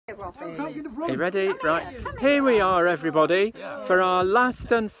Are you ready? Right, here we are everybody for our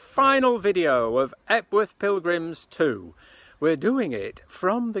last and final video of Epworth Pilgrims 2. We're doing it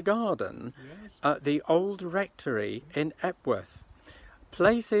from the garden at the old rectory in Epworth.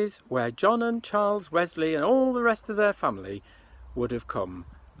 Places where John and Charles Wesley and all the rest of their family would have come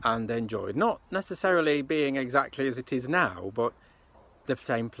and enjoyed. Not necessarily being exactly as it is now, but the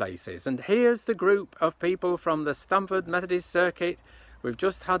same places. And here's the group of people from the Stamford Methodist Circuit. We've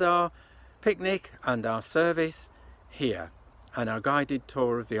just had our picnic and our service here and our guided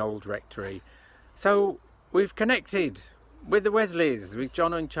tour of the old rectory. So we've connected with the Wesleys, with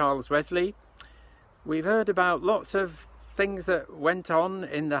John and Charles Wesley. We've heard about lots of things that went on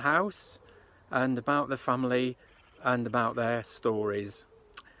in the house and about the family and about their stories.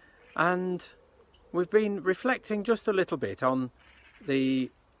 And we've been reflecting just a little bit on the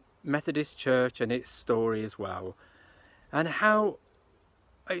Methodist Church and its story as well, and how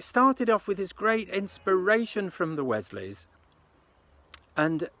it started off with this great inspiration from the Wesleys,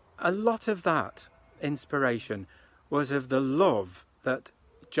 and a lot of that inspiration was of the love that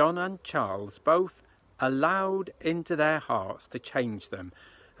John and Charles both allowed into their hearts to change them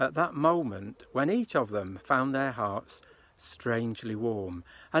at that moment when each of them found their hearts strangely warm.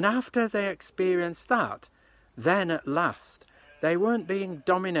 And after they experienced that, then at last they weren't being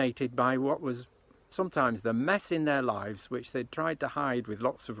dominated by what was sometimes the mess in their lives, which they tried to hide with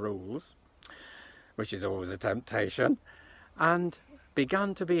lots of rules, which is always a temptation, and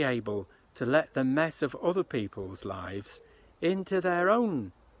began to be able to let the mess of other people's lives into their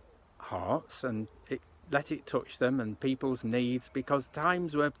own hearts and let it touch them and people's needs, because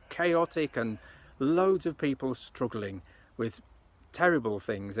times were chaotic and loads of people struggling with terrible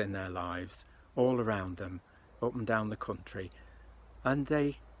things in their lives all around them, up and down the country. And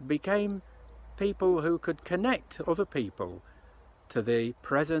they became people who could connect other people to the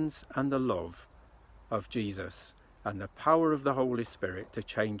presence and the love of Jesus and the power of the Holy Spirit to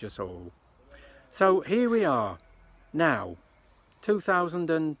change us all. So here we are now,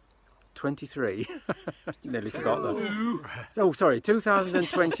 2023. Nearly forgot that. Oh, sorry,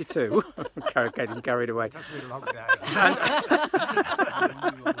 2022. Getting carried away.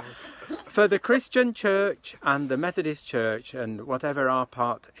 For the Christian Church and the Methodist Church, and whatever our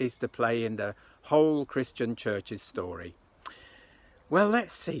part is to play in the whole Christian Church's story. Well,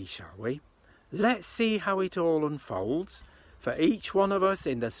 let's see, shall we? Let's see how it all unfolds for each one of us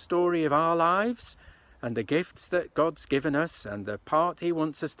in the story of our lives and the gifts that God's given us and the part he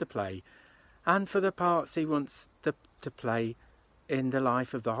wants us to play, and for the parts he wants to play in the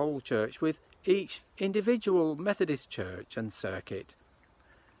life of the whole church with each individual Methodist church and circuit.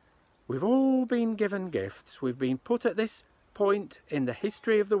 We've all been given gifts. We've been put at this point in the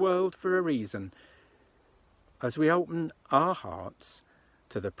history of the world for a reason. As we open our hearts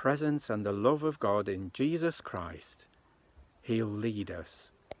to the presence and the love of God in Jesus Christ, he'll lead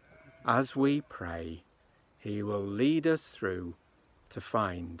us. As we pray, he will lead us through to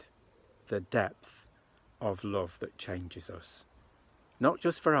find the depth of love that changes us. Not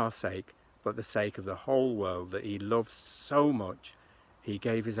just for our sake, but the sake of the whole world that he loves so much. He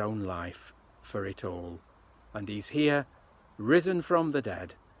gave his own life for it all. And he's here, risen from the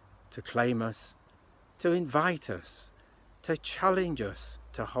dead, to claim us, to invite us, to challenge us,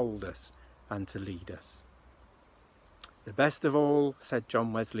 to hold us, and to lead us. The best of all, said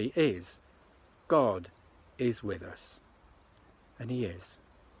John Wesley, is God is with us. And he is.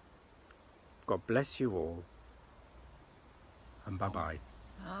 God bless you all. And bye-bye.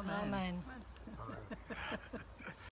 Amen. Amen.